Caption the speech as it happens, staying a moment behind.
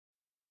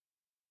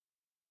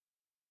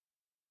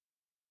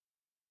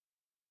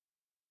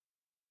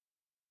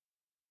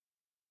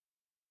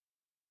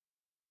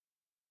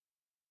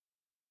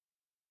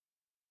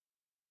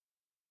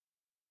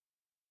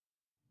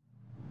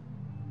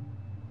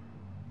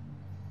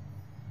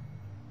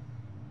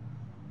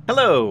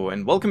Hello,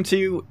 and welcome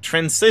to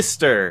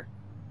Transistor.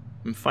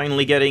 I'm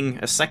finally getting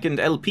a second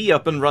LP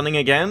up and running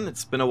again.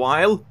 It's been a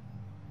while.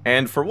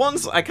 And for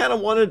once, I kind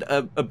of wanted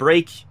a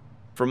break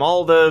from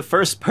all the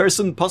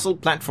first-person puzzle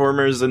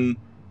platformers and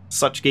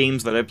such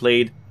games that I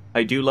played.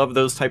 I do love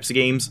those types of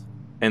games,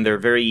 and they're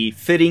very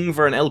fitting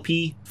for an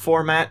LP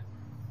format.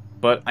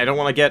 But I don't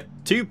want to get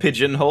too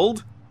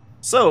pigeonholed,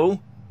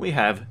 so we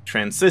have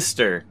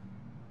Transistor.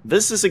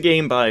 This is a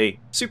game by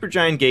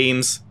Supergiant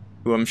Games,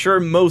 who I'm sure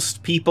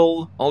most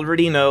people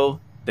already know.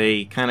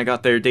 They kind of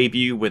got their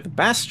debut with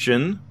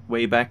Bastion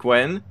way back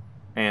when,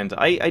 and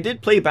I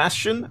did play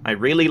Bastion. I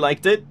really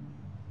liked it.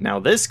 Now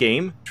this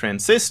game,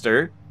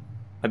 Transistor,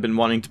 I've been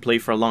wanting to play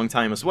for a long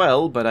time as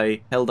well, but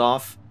I held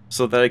off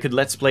so that I could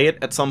let's play it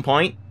at some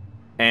point,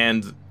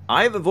 and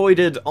I've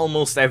avoided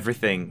almost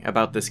everything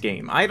about this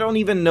game. I don't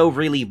even know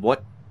really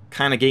what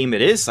kind of game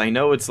it is. I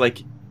know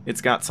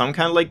it's got some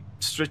kind of like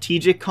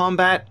strategic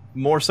combat,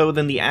 more so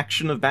than the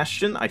action of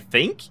Bastion, I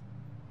think.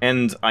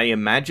 And I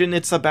imagine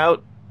it's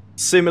about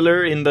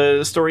similar in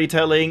the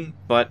storytelling,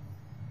 but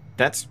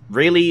that's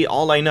really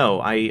all I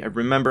know. I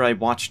remember I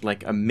watched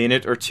like a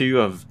minute or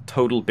two of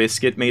Total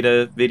Biscuit made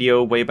a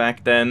video way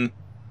back then,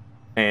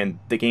 and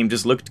the game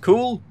just looked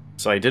cool,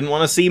 so I didn't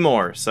want to see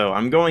more. So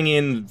I'm going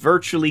in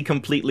virtually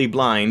completely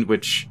blind,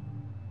 which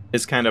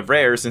is kind of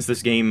rare since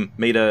this game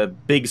made a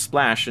big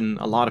splash and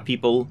a lot of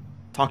people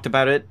talked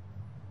about it.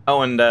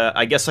 Oh, and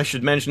I guess I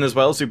should mention as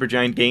well,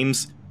 Supergiant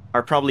Games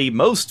are probably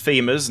most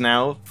famous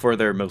now for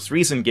their most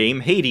recent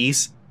game,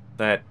 Hades,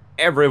 that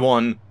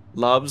everyone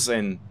loves,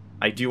 and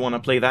I do want to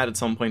play that at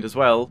some point as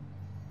well.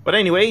 But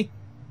anyway,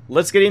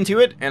 let's get into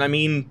it, and I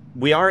mean,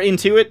 we are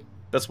into it.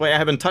 That's why I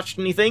haven't touched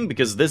anything,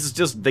 because this is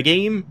just the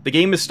game. The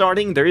game is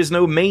starting. There is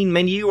no main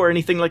menu or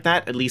anything like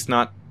that, at least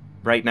not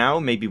right now,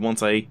 maybe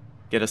once I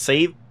get a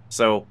save.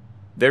 So,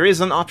 there is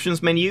an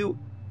options menu.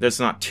 There's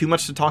not too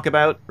much to talk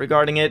about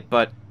regarding it,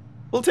 but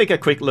we'll take a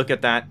quick look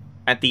at that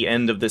at the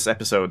end of this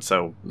episode,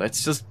 so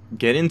let's just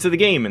get into the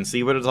game and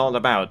see what it's all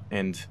about,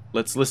 and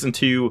let's listen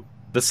to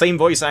the same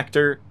voice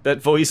actor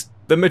that voiced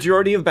the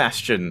majority of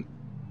Bastion.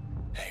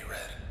 Hey, Red.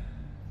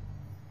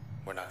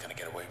 We're not gonna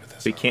get away with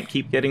this. We can't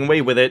keep getting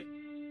away with it.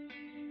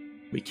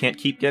 We can't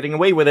keep getting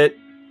away with it.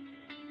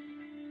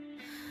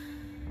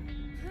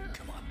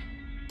 Come on,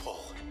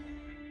 pull.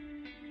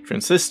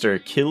 Transistor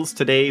kills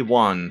today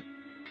 1.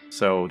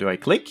 So, do I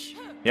click?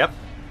 Yep.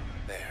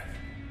 There.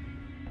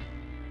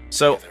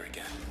 So, There again.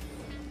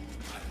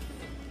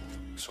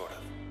 Sort of.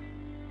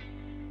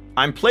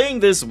 I'm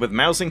playing this with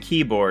mouse and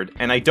keyboard,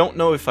 and I don't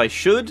know if I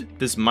should.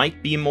 This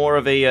might be more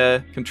of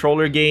a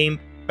controller game.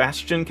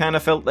 Bastion kind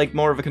of felt like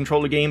more of a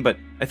controller game, but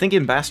I think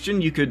in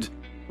Bastion you could...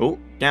 Oh,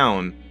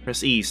 down.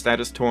 Press E,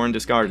 status torn,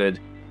 discarded.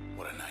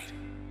 What a night.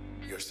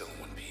 You're still in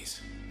one piece.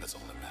 That's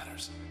all that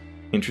matters.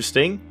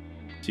 Interesting.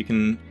 So you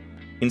can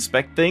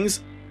inspect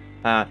things.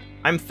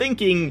 I'm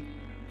thinking...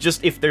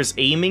 just if there's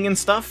aiming and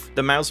stuff,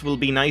 the mouse will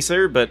be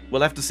nicer, but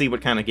we'll have to see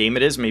what kind of game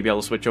it is. Maybe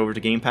I'll switch over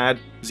to gamepad.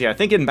 Because yeah, I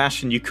think in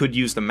Bastion you could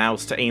use the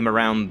mouse to aim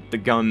around the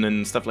gun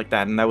and stuff like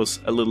that, and that was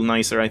a little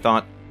nicer, I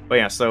thought. But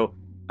yeah, so,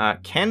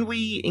 can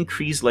we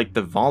increase, like,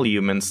 the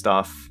volume and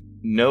stuff?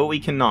 No, we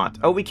cannot.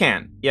 Oh, we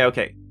can. Yeah,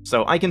 okay.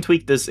 So I can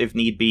tweak this if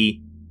need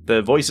be.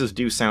 The voices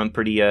do sound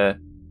pretty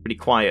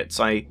quiet,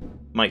 so I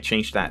might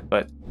change that.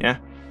 But yeah,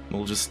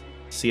 we'll just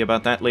see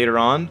about that later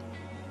on.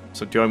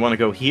 So do I want to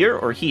go here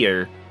or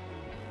here?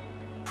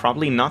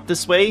 Probably not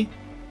this way.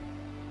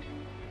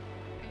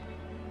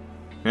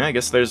 Yeah, I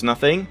guess there's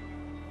nothing.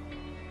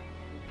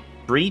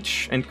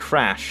 Breach and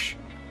crash.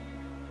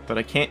 But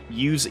I can't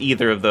use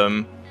either of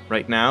them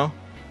right now.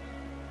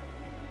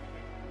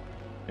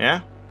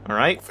 Yeah,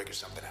 alright. We'll figure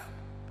something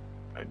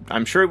out.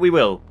 I'm sure we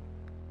will.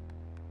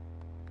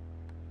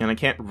 And I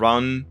can't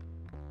run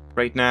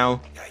right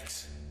now.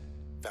 Yikes.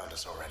 Found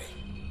us already.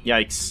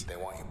 Yikes. They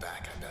want you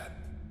back, I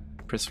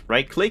bet. Press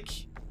right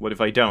click? What if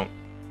I don't?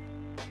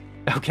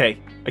 Okay,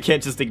 I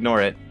can't just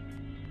ignore it.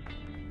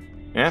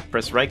 Yeah,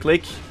 press right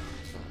click.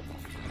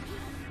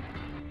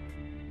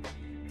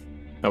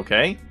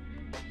 Okay.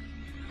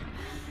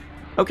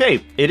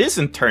 Okay, it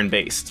isn't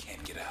turn-based.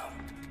 Can't get out.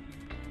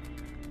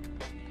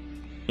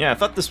 Yeah, I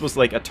thought this was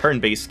like a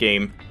turn-based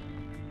game.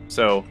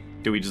 So,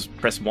 do we just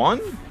press 1?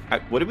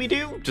 What do we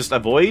do? Just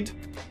avoid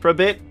for a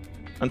bit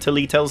until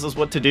he tells us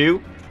what to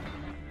do?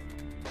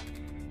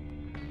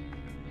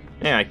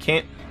 Yeah, I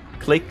can't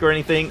click or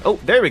anything. Oh,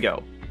 there we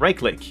go. Right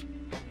click.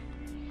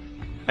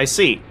 I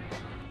see.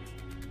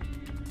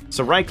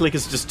 So right click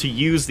is just to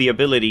use the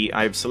ability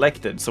I've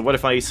selected. So what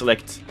if I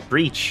select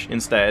Breach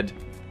instead?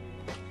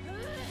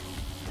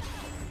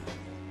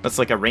 That's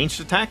like a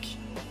ranged attack?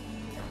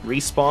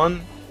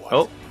 Respawn? What?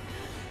 Oh.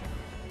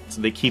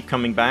 So they keep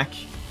coming back.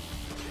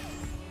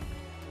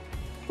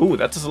 Ooh,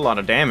 that does a lot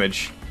of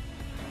damage.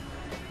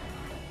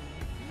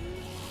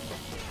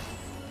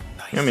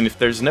 Nice. I mean, if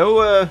there's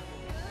no,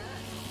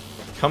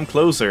 come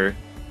closer.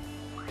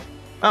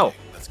 Oh. Okay,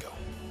 let's go.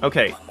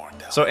 Okay.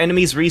 So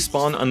enemies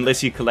respawn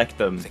unless you collect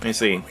them. I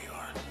see.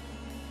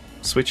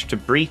 Switch to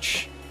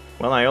Breach.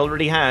 Well, I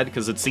already had,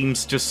 because it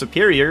seems just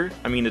superior.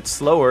 I mean, it's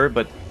slower,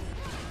 but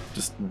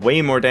just way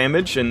more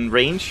damage and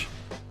range.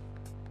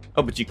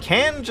 Oh, but you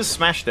can just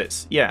smash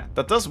this. Yeah,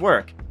 that does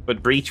work.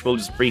 But breach will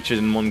just breach it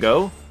in one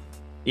go.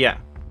 Yeah.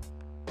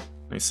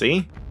 I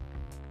see.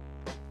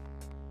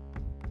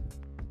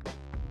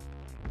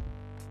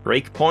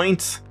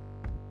 Breakpoint.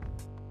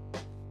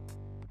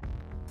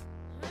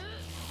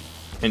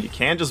 And you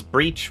can just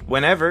breach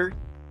whenever.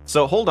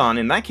 So hold on,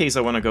 in that case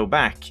I want to go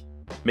back.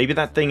 Maybe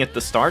that thing at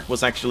the start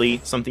was actually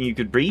something you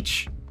could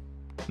breach,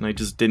 and I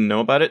just didn't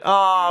know about it.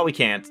 Oh, we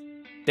can't.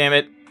 Damn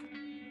it.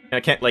 I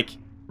can't, like,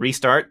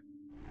 restart.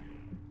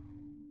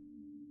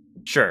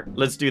 Sure,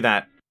 let's do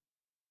that.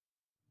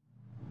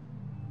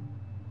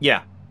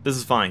 Yeah, this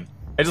is fine.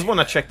 I just want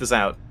to check this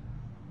out.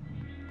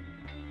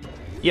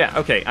 Yeah,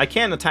 okay, I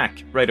can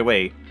attack right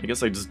away. I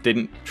guess I just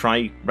didn't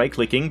try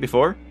right-clicking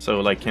before.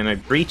 So, like, can I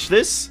breach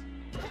this?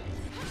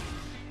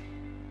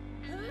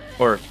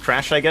 Or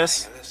crash, I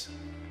guess?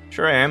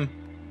 Sure I am.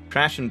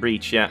 Crash and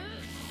breach, yeah.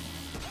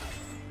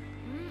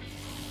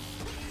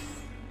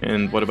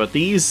 And what about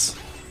these?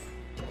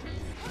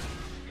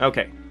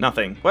 Okay,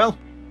 nothing. Well,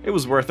 it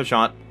was worth a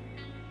shot.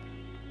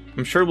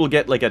 I'm sure we'll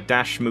get like a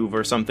dash move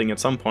or something at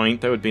some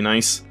point. That would be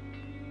nice.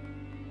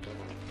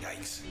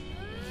 Yikes.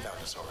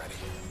 Found us already.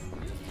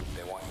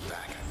 They want you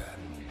back, I bet.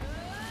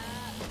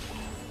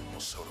 Well,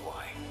 so do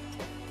I.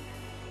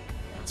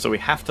 So we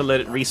have to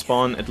let it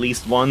respawn at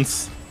least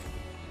once.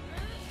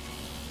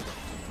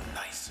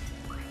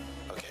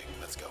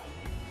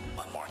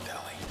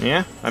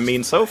 Yeah, I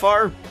mean, so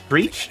far,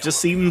 breach just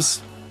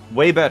seems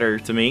way better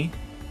to me.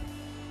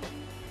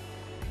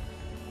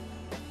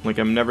 Like,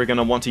 I'm never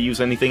gonna want to use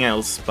anything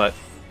else, but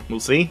we'll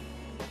see.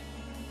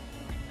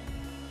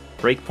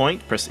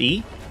 Breakpoint, press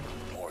E.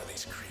 More of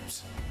these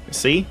creeps.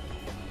 See?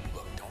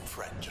 Look, don't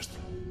fret, just...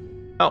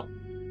 Oh.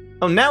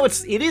 Oh, now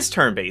it is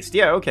turn-based.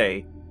 Yeah,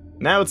 okay.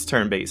 Now it's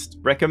turn-based.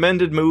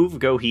 Recommended move,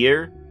 go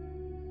here.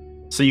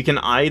 So you can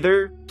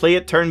either play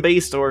it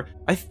turn-based, or...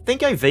 I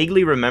think I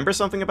vaguely remember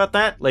something about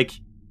that. Like...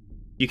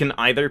 You can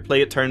either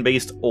play it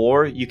turn-based,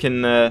 or you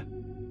can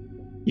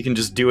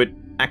just do it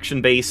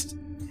action-based.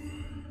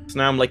 So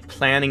now I'm like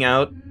planning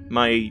out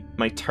my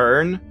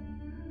turn,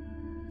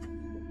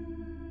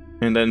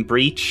 and then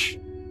breach,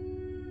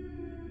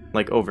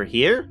 like over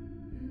here,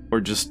 or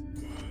just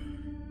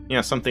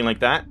yeah, something like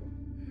that,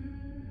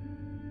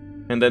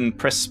 and then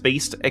press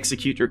space to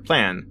execute your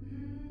plan.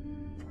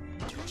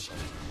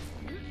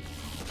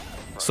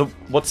 So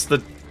what's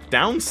the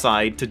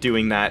downside to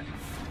doing that?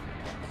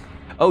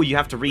 Oh, you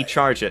have to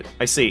recharge it.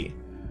 I see.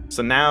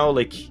 So now,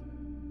 like,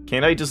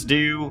 can't I just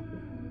do...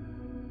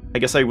 I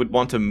guess I would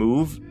want to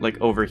move, like,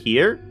 over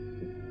here?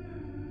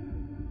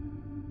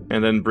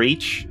 And then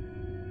breach?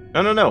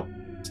 No.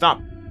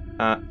 Stop.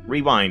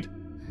 Rewind.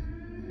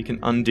 You can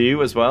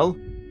undo as well.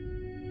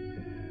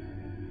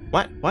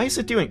 What? Why is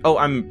it doing... Oh,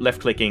 I'm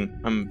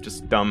left-clicking. I'm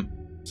just dumb.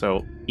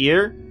 So,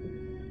 here.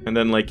 And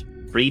then, like,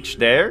 breach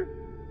there.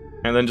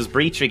 And then just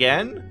breach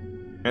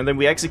again. And then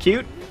we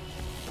execute.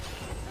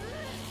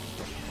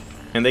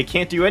 And they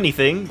can't do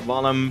anything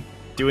while I'm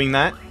doing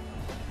that.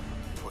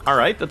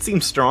 Alright, that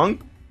seems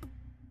strong.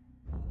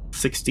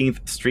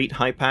 16th Street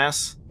High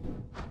Pass.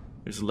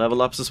 There's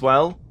level ups as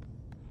well.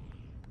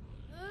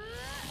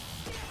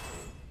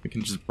 We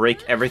can just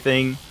break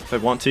everything if I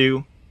want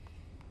to.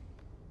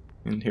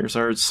 And here's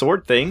our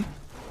sword thing.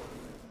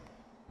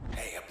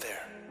 Hey, up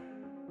there.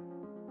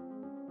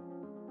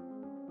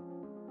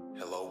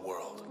 Hello,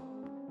 world.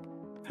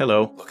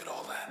 Hello. Look at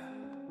all that.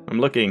 I'm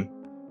looking.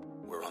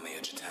 We're on the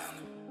edge of town,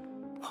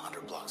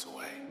 100 blocks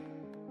away.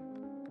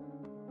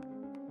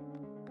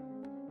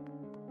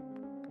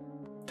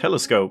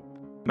 Telescope.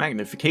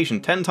 Magnification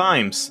 10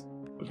 times.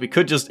 We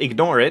could just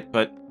ignore it,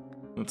 but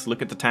let's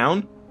look at the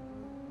town.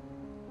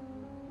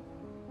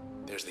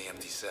 There's the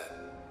empty set.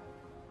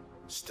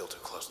 Still too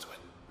close to it.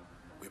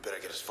 We better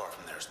get as far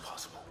from there as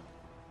possible.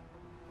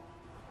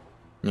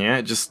 Yeah,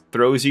 it just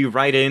throws you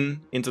right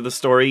into the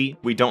story.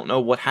 We don't know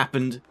what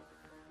happened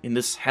in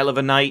this hell of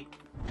a night.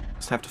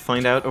 Just have to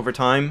find out over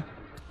time.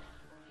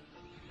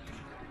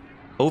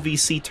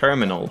 OVC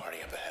Terminal. Party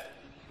up ahead.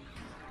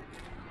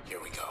 Here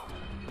we go.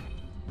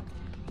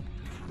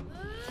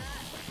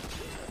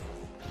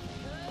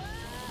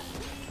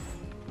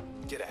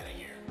 Get out of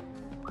here.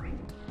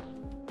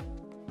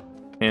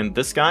 And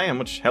this guy, how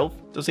much health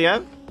does he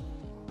have?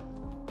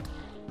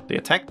 They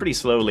attack pretty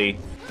slowly.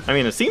 I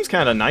mean, it seems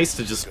kind of nice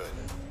to just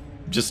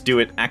do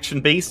it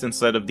action-based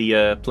instead of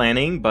the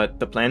planning, but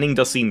the planning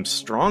does seem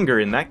stronger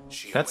in that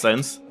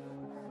sense.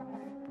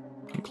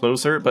 Come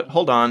closer, but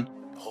hold on.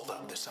 Hold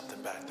up, there's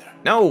something back there.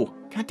 No!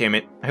 God damn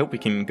it. I hope we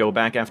can go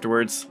back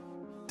afterwards.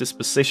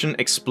 Disposition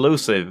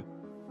explosive.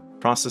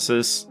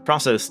 Processed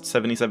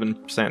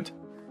 77%.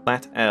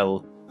 Flat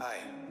L. Hi.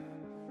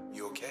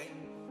 You okay?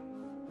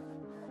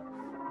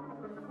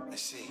 I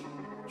see.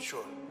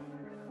 Sure.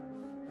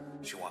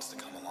 She wants to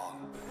come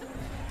along.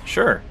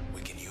 Sure.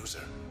 We can use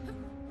her.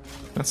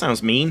 That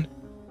sounds mean.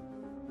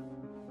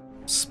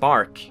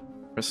 Spark.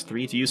 Press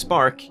 3 to use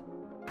Spark.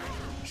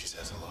 She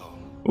says hello.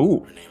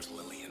 Ooh. Her name's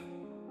Lillian.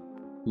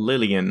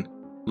 Lillian.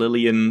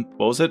 Lillian,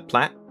 what was it?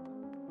 Platt?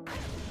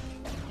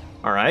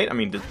 Alright, I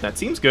mean, that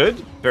seems good.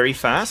 Very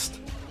fast.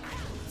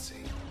 Let's see.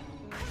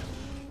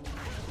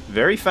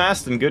 Very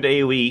fast and good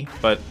AoE,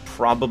 but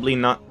probably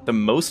not the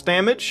most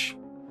damage.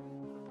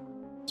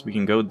 So we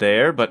can go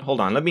there, but hold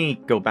on, let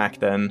me go back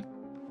then.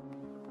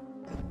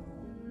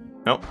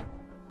 Nope.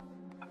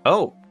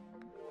 Oh.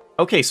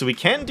 Okay, so we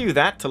can do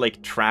that to,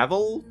 like,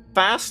 travel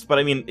fast, but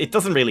I mean, it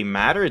doesn't really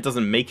matter. It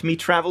doesn't make me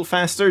travel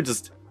faster,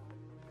 just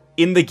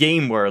in the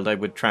game world I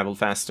would travel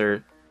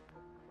faster.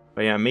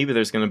 But yeah, maybe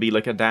there's gonna be,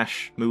 like, a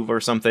dash move or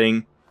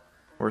something,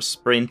 or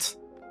sprint.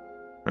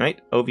 Right,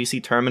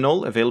 OVC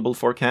Terminal, available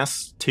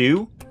forecasts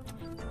 2.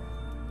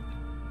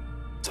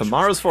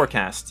 Tomorrow's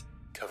forecast.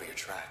 Cover your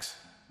tracks.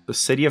 The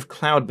city of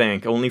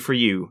Cloudbank, only for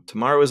you.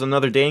 Tomorrow is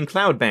another day in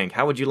Cloudbank.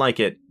 How would you like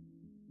it?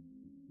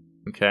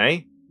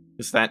 Okay.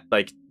 Is that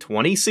like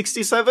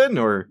 2067?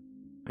 Or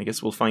I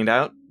guess we'll find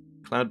out.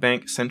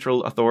 Cloudbank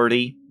Central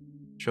Authority.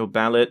 Show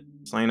ballot.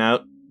 Sign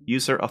out.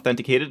 User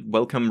authenticated.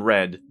 Welcome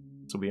Red.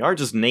 So we are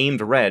just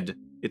named Red.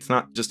 It's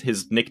not just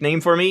his nickname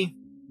for me.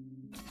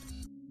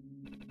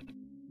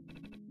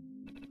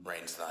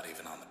 Rain's not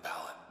even on the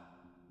ballot.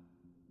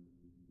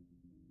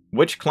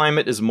 Which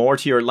climate is more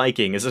to your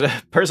liking? Is it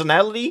a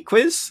personality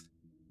quiz?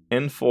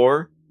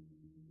 N4.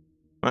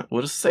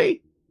 What does it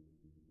say?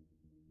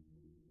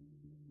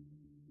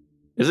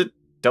 Is it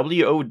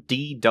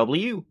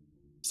WODW?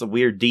 It's a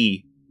weird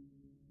D.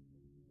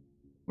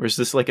 Or is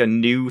this like a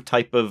new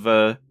type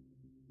of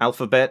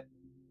alphabet?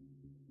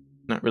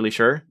 Not really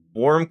sure.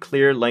 Warm,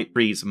 clear, light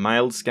breeze,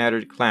 mild,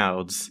 scattered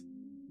clouds.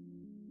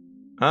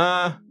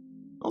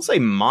 I'll say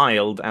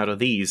mild out of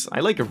these. I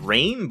like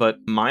rain, but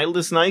mild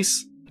is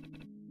nice.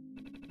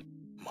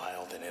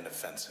 Mild and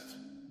inoffensive.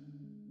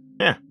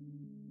 Yeah.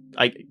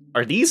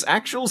 Are these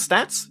actual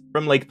stats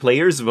from, like,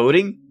 players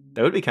voting?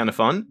 That would be kind of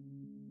fun.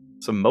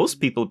 So most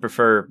people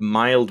prefer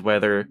mild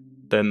weather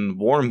than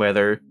warm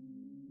weather.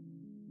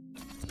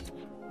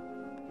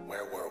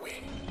 Where were we?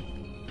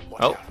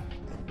 Watch Oh. out.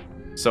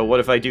 So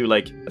what if I do,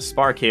 like, a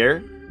spark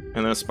here,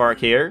 and then a spark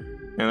here,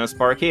 and then a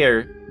spark here,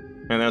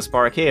 and then a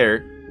spark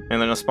here,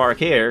 and then a spark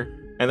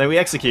here, and then we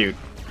execute.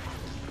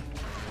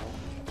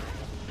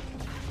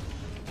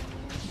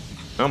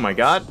 Oh my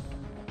god.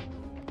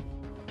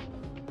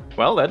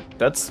 Well,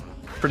 that's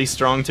pretty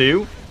strong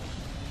too.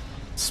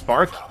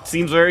 Spark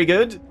seems very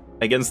good.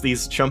 Against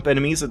these chump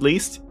enemies, at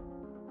least.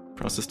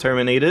 Process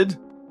terminated.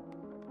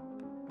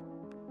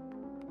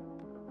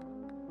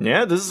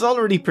 Yeah, this is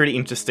already pretty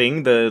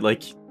interesting. The,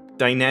 like,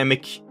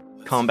 dynamic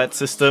combat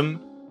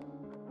system.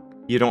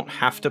 You don't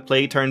have to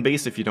play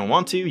turn-based if you don't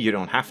want to. You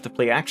don't have to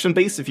play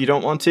action-based if you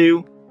don't want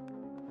to.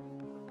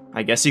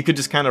 I guess you could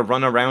just kind of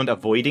run around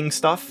avoiding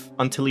stuff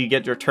until you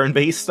get your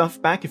turn-based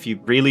stuff back if you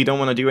really don't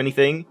want to do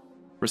anything.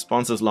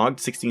 Responses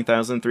logged,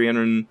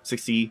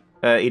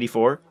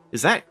 16,384.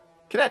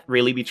 Could that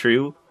really be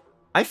true?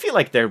 I feel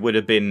like there would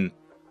have been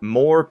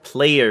more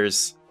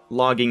players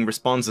logging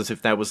responses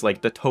if that was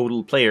like the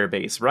total player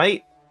base,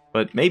 right?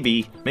 But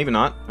maybe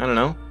not. I don't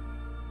know.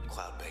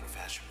 Cloudbank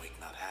Fashion Week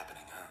not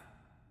happening, huh?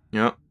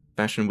 Yep,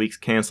 Fashion Week's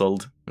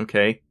cancelled.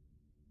 Okay.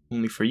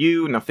 Only for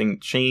you, nothing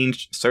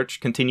changed. Search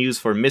continues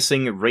for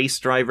missing race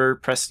driver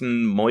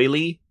Preston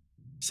Moyley.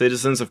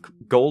 Citizens of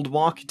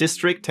Goldwalk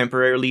District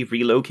temporarily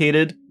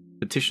relocated.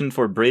 Petition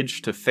for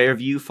bridge to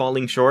Fairview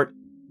falling short.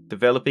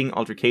 Developing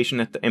altercation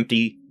at the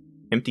empty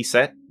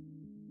set.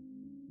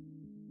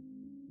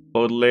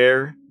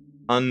 Baudelaire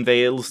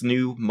unveils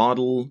new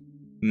Model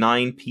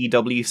 9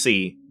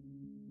 PWC.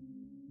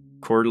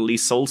 Quarterly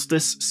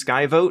Solstice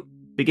Sky Vote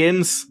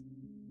begins.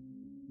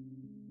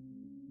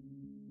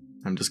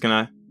 I'm just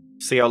gonna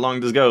see how long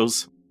this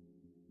goes.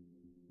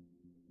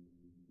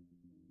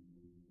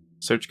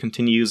 Search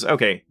continues.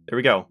 Okay, there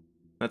we go.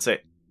 That's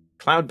it.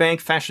 Cloudbank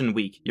Fashion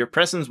Week. Your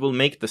presence will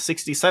make the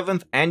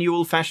 67th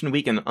Annual Fashion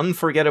Week an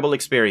unforgettable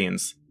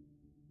experience.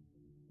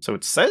 So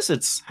it says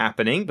it's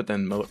happening, but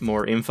then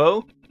more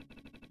info.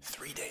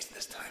 3 days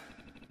this time.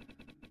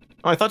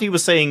 Oh, I thought he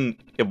was saying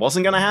it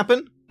wasn't gonna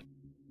happen?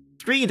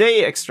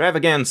 3-day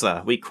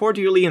extravaganza. We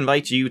cordially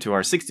invite you to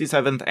our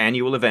 67th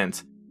annual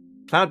event.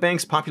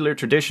 Cloudbank's popular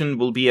tradition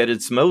will be at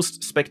its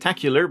most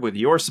spectacular with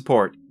your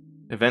support.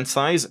 Event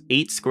size,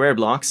 8 square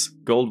blocks,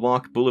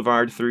 Goldwalk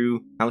Boulevard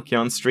through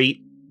Halcyon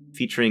Street,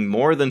 featuring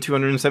more than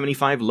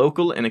 275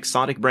 local and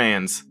exotic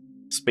brands.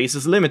 Space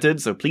is limited,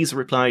 so please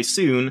reply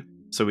soon,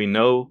 so we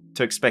know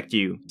to expect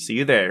you. See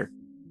you there.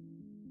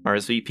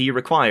 RSVP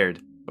required.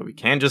 But we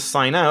can just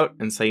sign out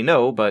and say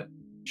no, but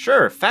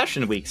sure,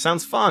 Fashion Week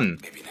sounds fun.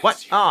 Maybe next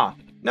What? year. Ah,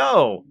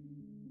 no!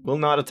 Will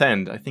not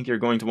attend. I think you're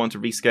going to want to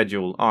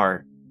reschedule.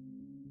 R.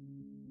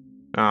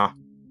 Ah,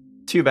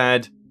 too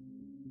bad.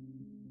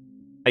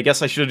 I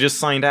guess I should have just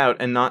signed out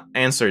and not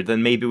answered,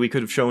 then maybe we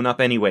could have shown up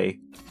anyway.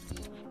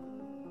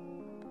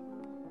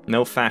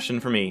 No fashion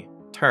for me.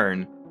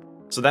 Turn.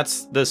 So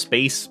that's the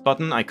space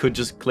button, I could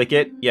just click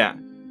it, yeah.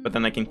 But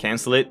then I can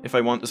cancel it if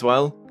I want as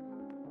well.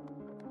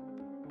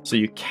 So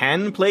you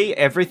can play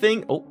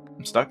everything. Oh,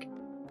 I'm stuck.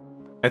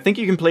 I think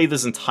you can play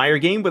this entire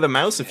game with a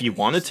mouse if you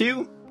wanted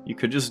to. You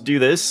could just do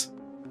this.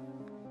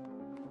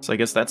 So I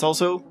guess that's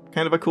also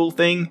kind of a cool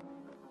thing.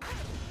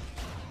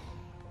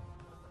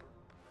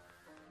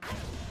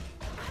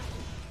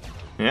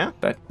 Yeah,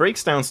 that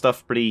breaks down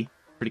stuff pretty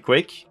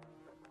quick.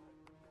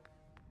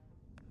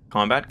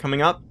 Combat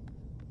coming up.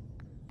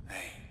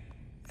 Hey,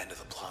 end of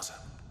the plaza.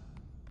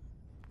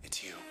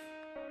 It's you.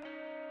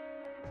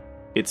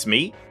 It's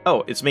me?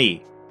 Oh, it's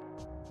me.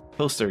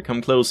 Poster,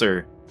 come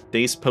closer.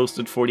 Days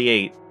posted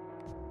 48.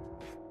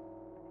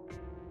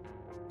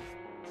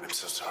 I'm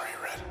so sorry,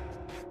 Red.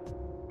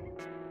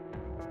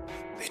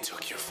 They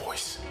took your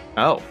voice.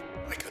 Oh.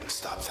 I couldn't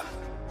stop them.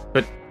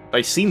 But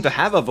I seem to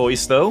have a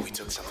voice, though. We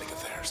took something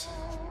of theirs.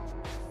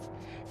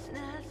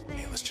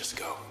 Hey, let's just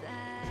go.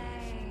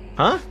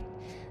 Huh?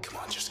 Come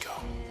on, just go.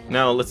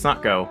 No, let's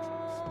not go.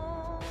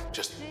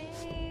 Just...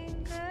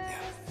 yeah.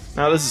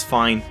 No, this is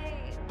fine.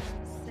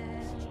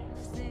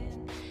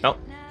 Oh.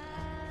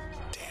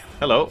 Damn.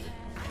 Hello.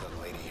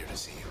 Little lady here to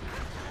see you.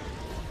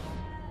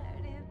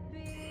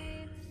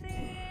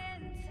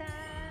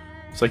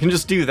 So I can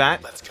just do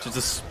that Let's go. to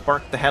just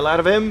spark the hell out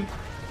of him.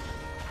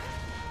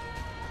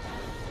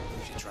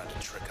 She trying to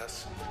trick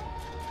us?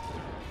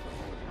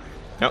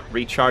 Nope,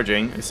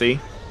 recharging, I see.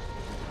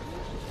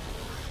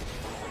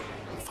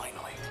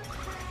 Finally.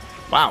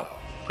 Wow.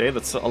 Okay,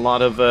 that's a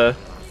lot of,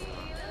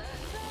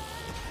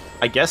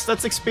 I guess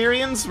that's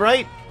experience,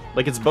 right?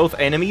 Like, it's both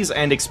enemies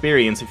and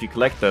experience if you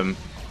collect them.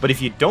 But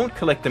if you don't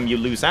collect them, you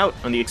lose out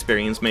on the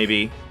experience,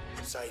 maybe.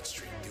 Side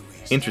street due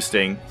east.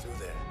 Interesting. Through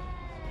there.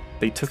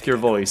 They took your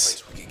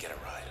voice. Place we could get a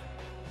ride.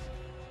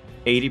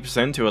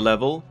 80% to a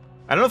level.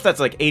 I don't know if that's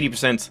like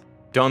 80%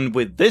 done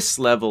with this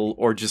level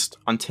or just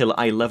until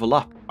I level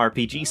up,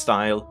 RPG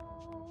style.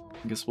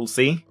 I guess we'll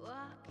see.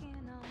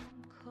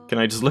 Can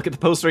I just look at the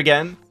poster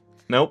again?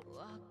 Nope.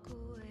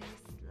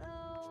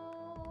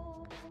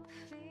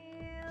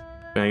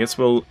 I guess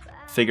we'll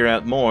figure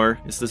out more.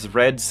 Is this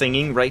Red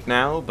singing right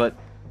now? But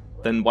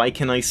then why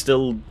can I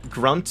still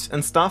grunt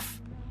and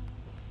stuff?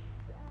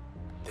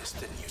 This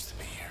didn't used to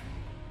be here.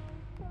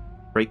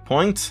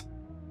 Breakpoint.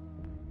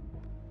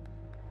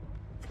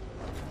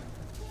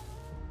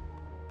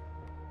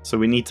 So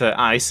we need to...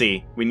 I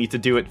see. We need to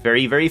do it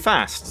very, very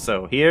fast.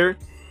 So here,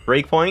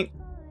 breakpoint,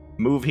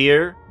 move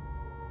here,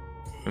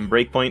 and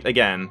breakpoint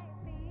again.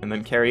 And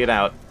then carry it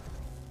out.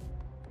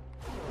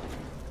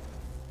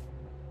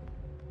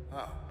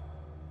 Oh.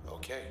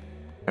 Okay.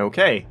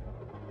 Okay.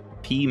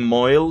 P.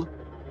 Moyle.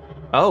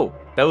 Oh,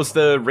 that was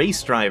the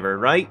race driver,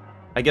 right?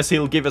 I guess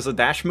he'll give us a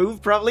dash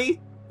move, probably?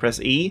 Press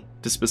E.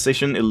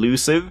 Disposition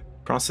elusive.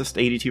 Processed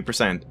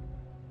 82%.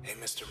 Hey,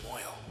 Mr.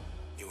 Moyle.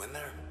 You in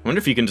there? I wonder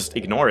if you can just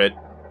ignore it.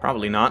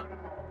 Probably not.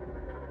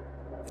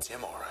 It's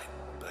him, alright,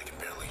 but I can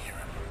barely hear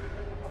him.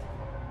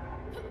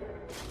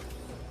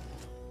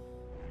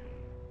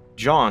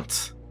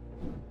 Jaunt.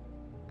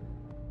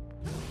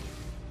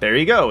 There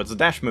you go, it's a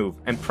dash move.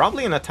 And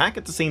probably an attack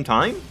at the same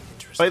time,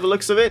 by the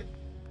looks of it.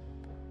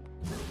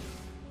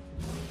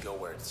 Go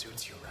where it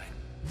suits you, right?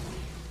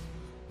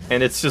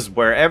 And it's just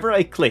wherever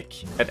I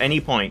click at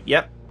any point.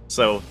 Yep.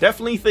 So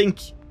definitely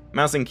think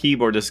mouse and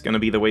keyboard is going to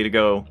be the way to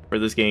go for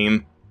this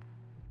game.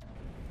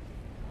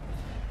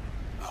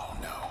 Oh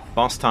no.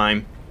 Boss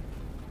time.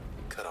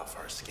 Cut off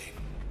our escape.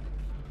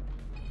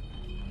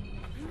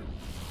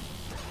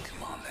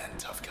 Come on then,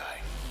 tough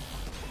guy.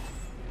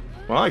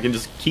 Well, I can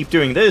just keep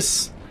doing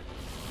this.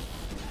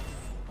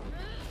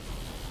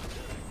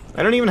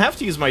 I don't even have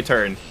to use my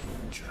turn.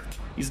 Jerk.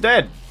 He's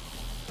dead.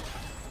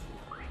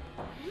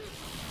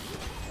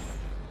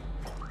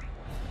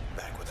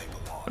 Back where they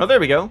belong. Oh, there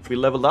we go. We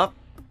leveled up.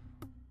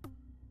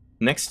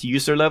 Next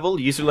user level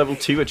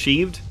 2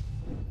 achieved.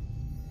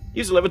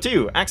 User level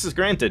 2, access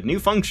granted, new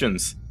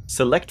functions.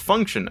 Select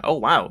function. Oh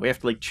wow, we have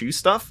to like choose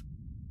stuff?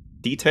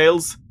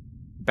 Details,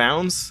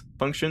 bounce,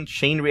 function,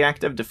 chain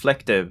reactive,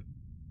 deflective.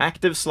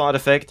 Active slot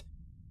effect.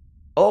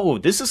 Oh,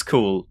 this is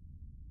cool.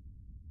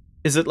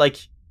 Is it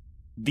like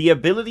the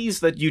abilities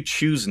that you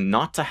choose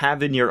not to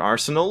have in your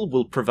arsenal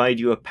will provide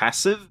you a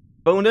passive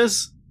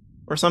bonus?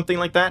 Or something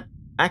like that?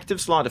 Active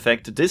slot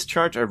effect to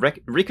discharge a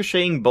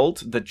ricocheting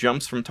bolt that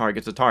jumps from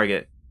target to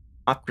target.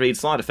 Upgrade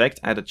slot effect,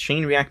 add a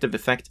chain reactive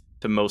effect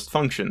to most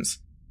functions.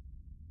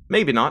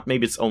 Maybe not,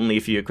 maybe it's only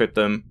if you equip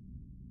them.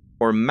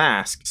 Or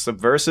mask,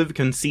 subversive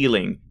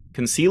concealing.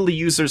 Conceal the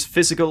user's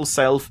physical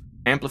self,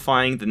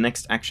 amplifying the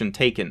next action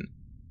taken.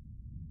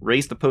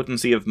 Raise the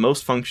potency of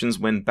most functions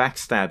when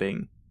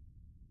backstabbing.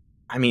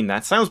 I mean,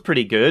 that sounds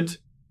pretty good.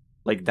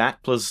 Like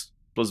that plus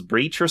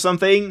breach or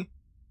something?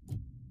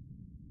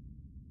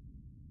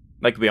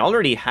 Like, we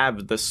already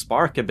have the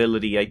spark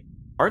ability. I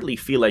hardly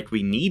feel like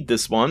we need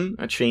this one,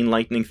 a chain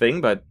lightning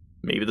thing, but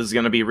maybe this is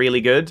gonna be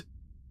really good.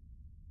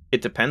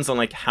 It depends on,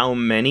 like, how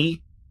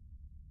many.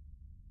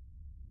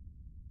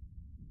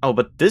 Oh,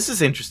 but this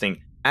is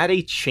interesting. Add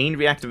a chain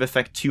reactive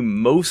effect to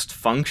most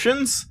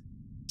functions?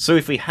 So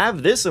if we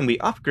have this and we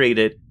upgrade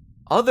it,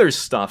 other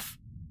stuff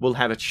will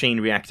have a chain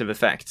reactive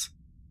effect.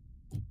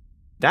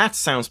 That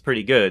sounds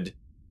pretty good.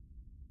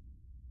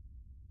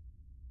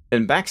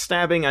 And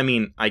backstabbing, I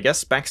mean, I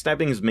guess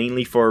backstabbing is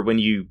mainly for when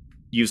you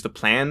use the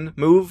plan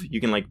move. You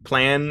can like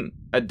plan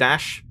a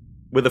dash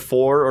with a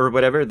 4 or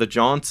whatever, the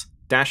jaunt,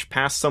 dash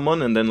past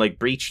someone and then like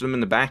breach them in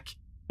the back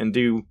and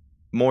do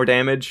more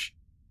damage.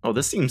 Oh,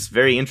 this seems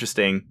very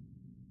interesting.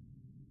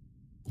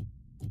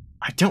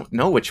 I don't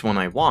know which one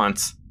I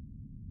want.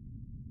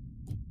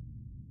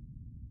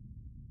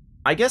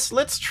 I guess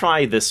let's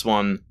try this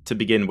one to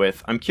begin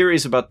with. I'm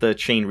curious about the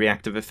chain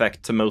reactive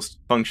effect to most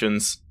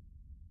functions.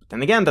 But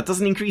then again, that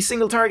doesn't increase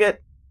single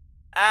target.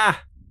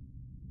 Ah!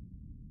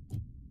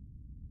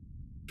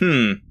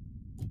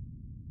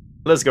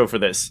 Let's go for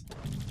this.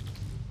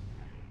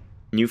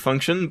 New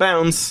function,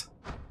 bounce.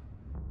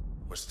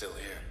 We're still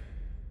here.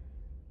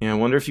 Yeah, I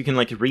wonder if you can,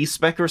 like,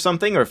 respec or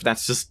something, or if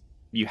that's just...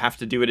 you have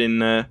to do it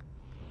in,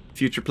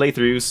 future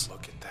playthroughs.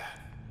 Look at that.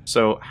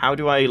 So, how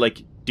do I,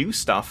 like, do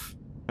stuff?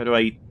 How do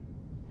I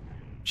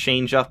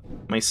change up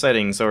my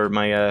settings or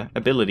my,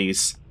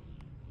 abilities?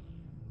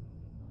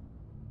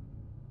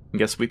 I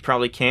guess we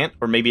probably can't,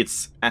 or maybe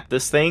it's at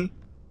this thing?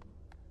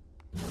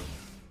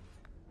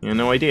 Yeah,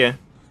 no idea.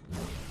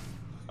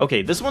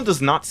 Okay, this one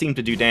does not seem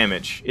to do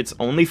damage. It's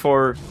only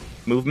for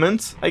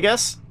movement, I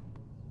guess?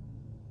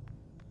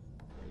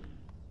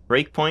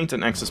 Breakpoint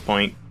and access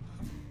point.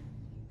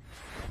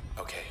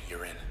 Okay,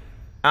 you're in.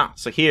 Ah,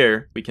 so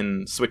here we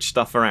can switch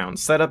stuff around.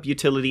 Setup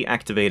utility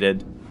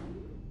activated.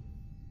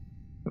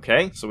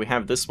 Okay, so we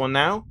have this one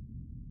now.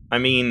 I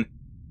mean,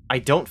 I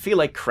don't feel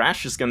like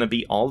Crash is gonna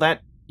be all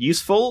that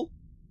useful.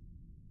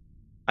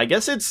 I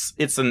guess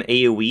it's an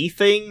AoE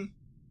thing,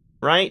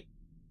 right?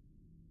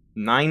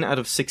 9 out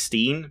of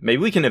 16.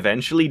 Maybe we can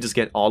eventually just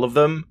get all of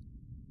them.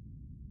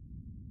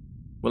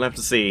 We'll have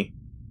to see.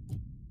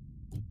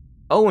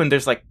 Oh, and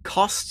there's like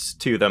costs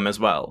to them as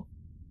well.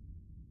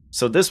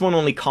 So this one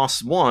only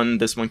costs 1,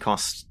 this one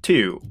costs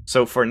 2.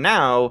 So for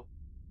now,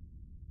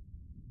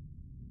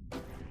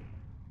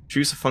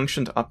 choose a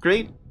function to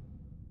upgrade?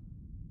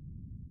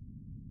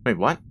 Wait,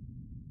 what?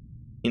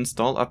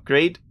 Install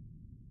upgrade?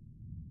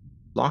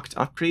 Locked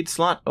upgrade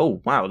slot?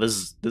 Oh, wow,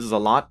 this is a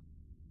lot.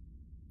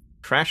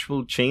 Crash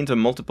will chain to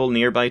multiple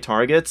nearby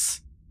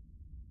targets.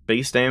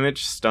 Base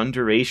damage, stun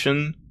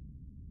duration.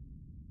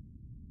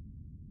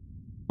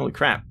 Holy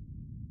crap.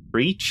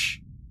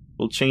 Breach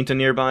will chain to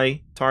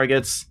nearby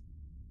targets.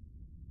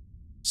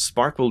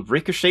 Spark will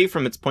ricochet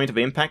from its point of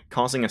impact,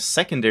 causing a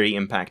secondary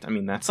impact. I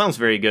mean, that sounds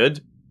very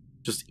good.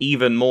 Just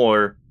even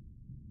more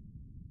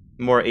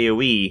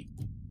AoE.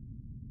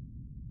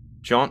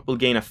 Jaunt will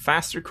gain a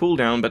faster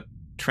cooldown, but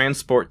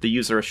transport the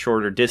user a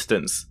shorter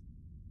distance.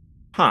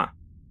 Huh.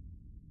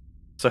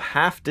 So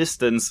half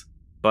distance,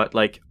 but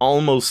like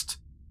almost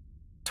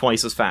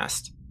twice as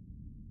fast.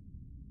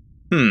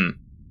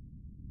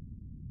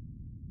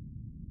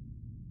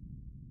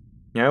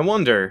 Yeah, I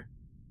wonder.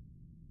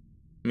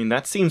 I mean,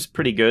 that seems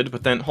pretty good,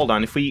 but then, hold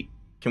on,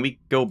 can we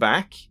go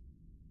back?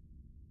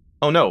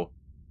 Oh no.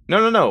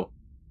 No.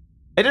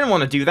 I didn't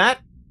want to do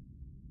that.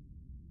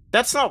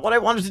 That's not what I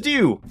wanted to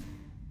do.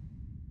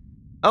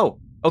 Oh,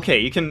 okay,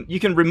 you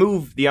can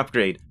remove the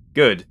upgrade.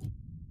 Good.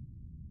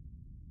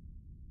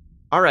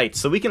 Alright,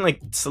 so we can,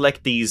 like,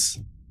 select these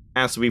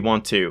as we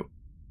want to.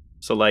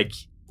 So, like,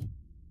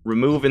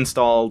 remove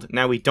installed.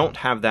 Now we don't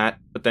have that,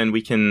 but then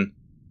we can...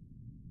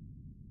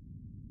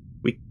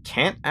 we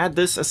can't add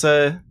this as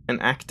an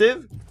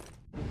active?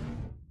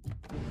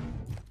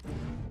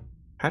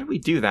 How do we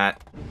do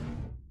that?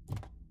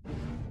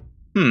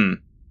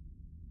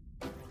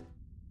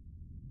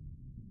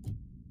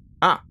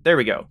 Ah, there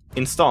we go.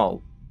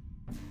 Install.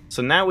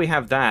 So now we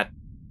have that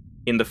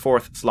in the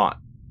 4th slot.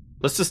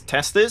 Let's just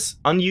test this.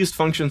 Unused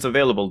functions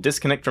available.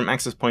 Disconnect from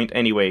access point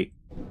anyway.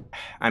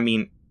 I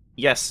mean,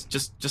 yes,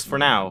 just for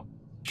now.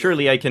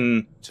 Surely I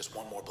can... Just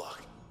one more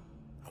block.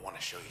 I want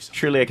to show you something.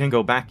 Surely I can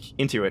go back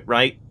into it,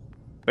 right?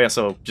 But yeah,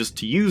 so just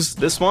to use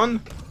this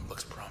one.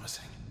 Looks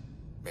promising.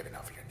 Maybe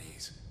not for your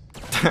knees.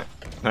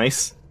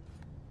 Nice.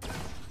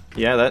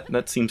 Yeah,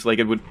 that seems like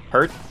it would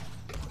hurt.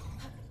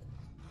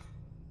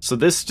 So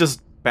this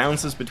just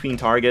bounces between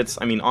targets.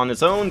 I mean, on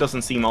its own,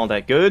 doesn't seem all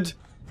that good.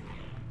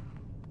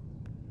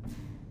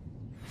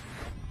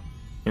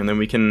 And then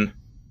we can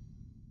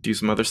do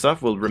some other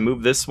stuff. We'll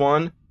remove this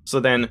one. So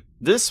then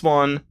this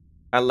one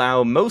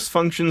allow most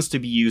functions to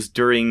be used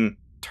during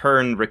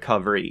turn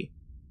recovery.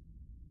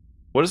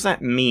 What does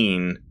that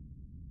mean?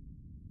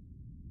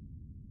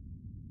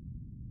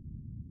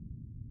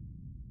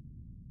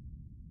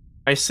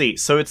 I see.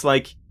 So it's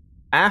like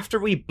after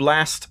we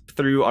blast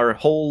through our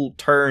whole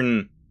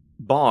turn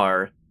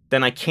bar,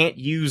 then I can't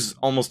use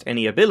almost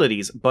any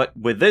abilities. But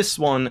with this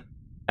one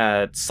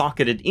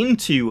socketed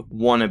into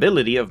one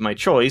ability of my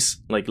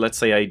choice, like let's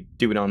say I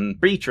do it on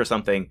Breach or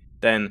something,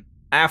 then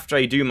after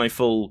I do my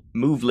full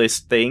move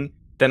list thing,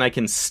 then I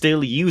can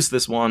still use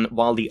this one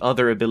while the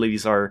other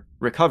abilities are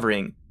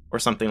recovering, or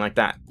something like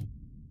that.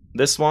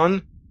 This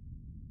one,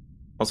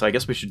 also I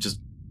guess we should just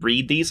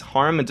read these.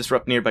 Harm and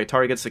disrupt nearby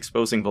targets,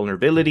 exposing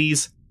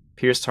vulnerabilities.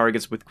 Pierce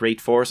targets with great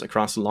force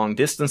across long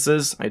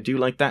distances. I do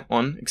like that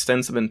one.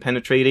 Extensive and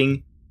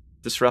penetrating.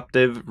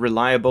 Disruptive,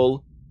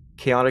 reliable.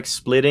 Chaotic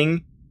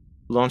splitting.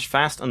 Launch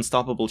fast,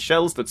 unstoppable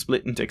shells that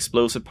split into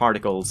explosive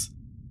particles.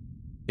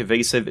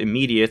 Evasive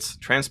immediate.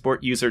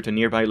 Transport user to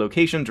nearby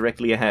location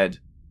directly ahead.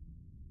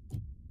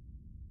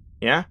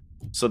 Yeah?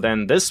 So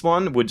then this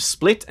one would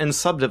split and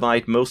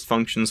subdivide most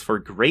functions for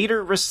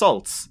greater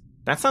results.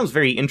 That sounds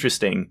very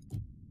interesting.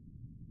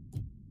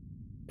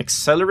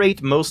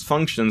 Accelerate most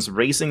functions,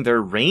 raising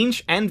their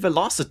range and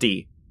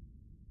velocity.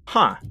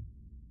 Huh.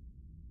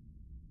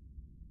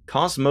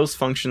 Cause most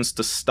functions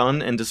to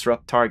stun and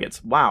disrupt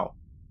targets. Wow.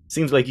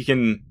 Seems like you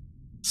can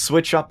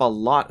switch up a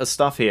lot of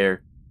stuff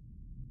here.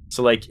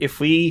 So like, if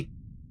we...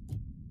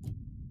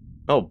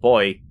 Oh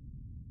boy.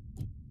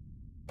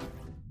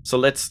 So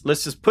let's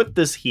just put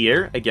this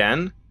here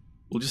again.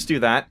 We'll just do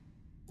that.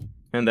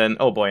 And then,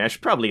 oh boy, I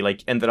should probably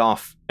like end it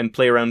off and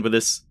play around with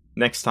this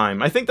next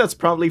time. I think that's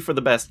probably for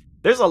the best.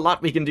 There's a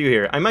lot we can do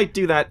here. I might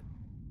do that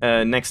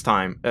next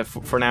time.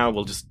 For now,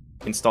 we'll just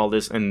install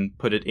this and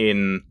put it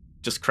in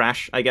just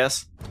Crash, I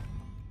guess.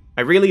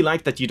 I really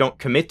like that you don't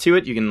commit to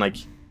it. You can like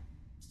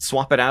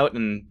swap it out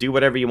and do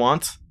whatever you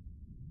want.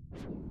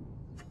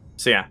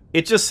 So yeah,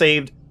 it just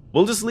saved.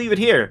 We'll just leave it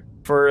here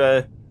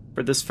for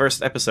this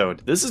first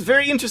episode. This is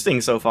very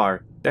interesting so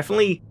far.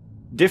 Definitely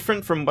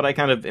different from what I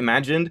kind of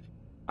imagined.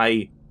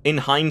 I, in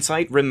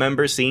hindsight,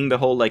 remember seeing the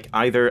whole like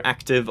either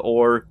active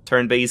or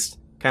turn-based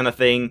kind of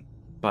thing,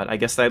 but I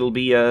guess that'll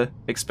be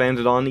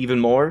expanded on even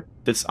more.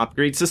 This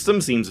upgrade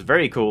system seems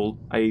very cool.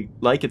 I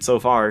like it so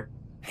far.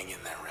 Hang in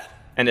there, Red.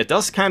 And it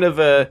does kind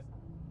of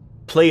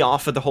play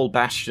off of the whole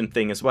Bastion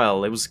thing as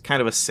well. It was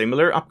kind of a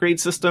similar upgrade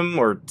system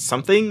or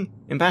something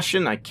in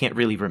Bastion. I can't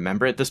really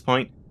remember at this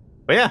point.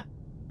 But yeah,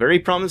 very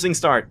promising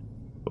start.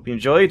 Hope you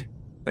enjoyed.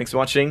 Thanks for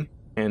watching,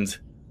 and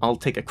I'll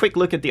take a quick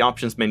look at the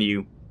options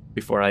menu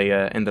before I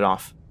end it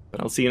off.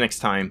 But I'll see you next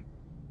time.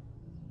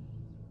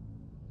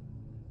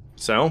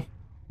 So,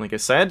 like I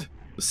said,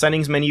 the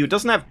settings menu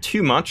doesn't have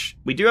too much.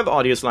 We do have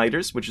audio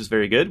sliders, which is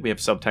very good. We have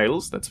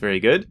subtitles, that's very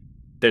good.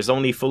 There's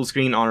only full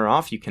screen on or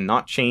off. You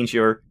cannot change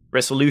your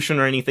resolution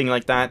or anything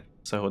like that,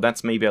 so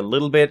that's maybe a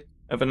little bit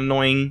of an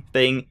annoying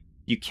thing.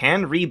 You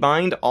can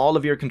rebind all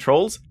of your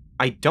controls.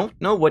 I don't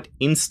know what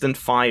instant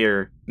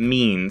fire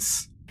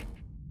means.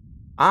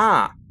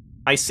 Ah,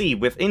 I see.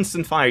 With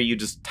instant fire, you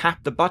just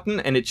tap the button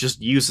and it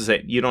just uses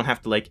it. You don't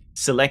have to like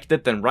select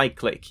it, then right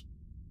click.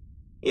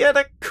 Yeah,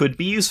 that could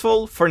be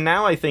useful. For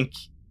now, I think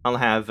I'll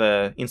have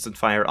instant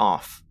fire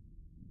off.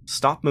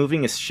 Stop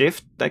moving is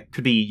shift. That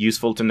could be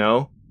useful to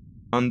know.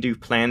 Undo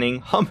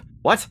planning.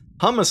 What?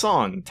 Hum a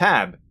song.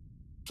 Tab.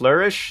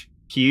 Flourish.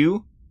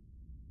 Q.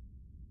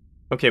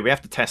 Okay, we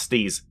have to test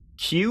these.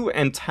 Q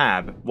and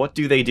tab. What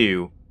do they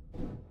do?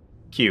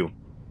 Q.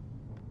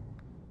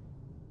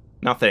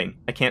 Nothing.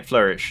 I can't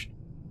flourish.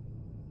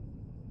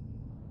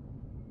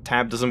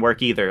 Tab doesn't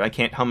work either. I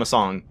can't hum a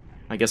song.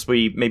 I guess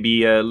we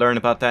maybe learn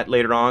about that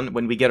later on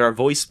when we get our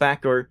voice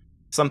back or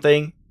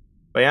something.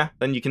 But yeah,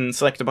 then you can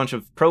select a bunch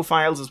of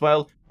profiles as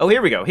well. Oh,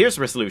 here we go. Here's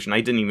the resolution. I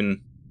didn't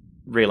even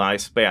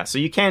realize. But yeah, so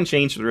you can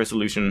change the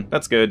resolution.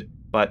 That's good.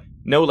 But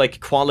no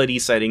like quality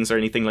settings or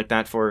anything like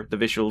that for the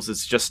visuals.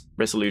 It's just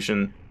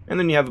resolution. And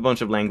then you have a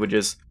bunch of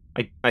languages.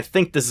 I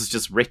think this is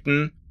just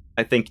written.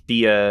 I think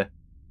the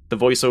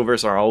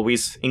voiceovers are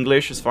always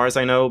English as far as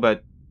I know,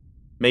 but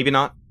maybe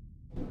not.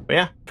 But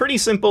yeah, pretty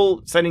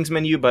simple settings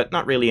menu, but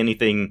not really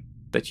anything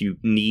that you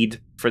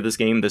need for this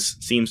game. This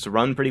seems to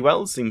run pretty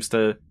well, seems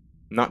to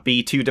not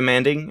be too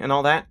demanding and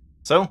all that.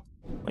 So,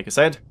 like I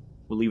said,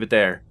 we'll leave it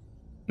there.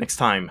 Next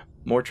time,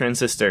 more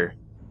Transistor.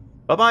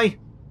 Bye-bye!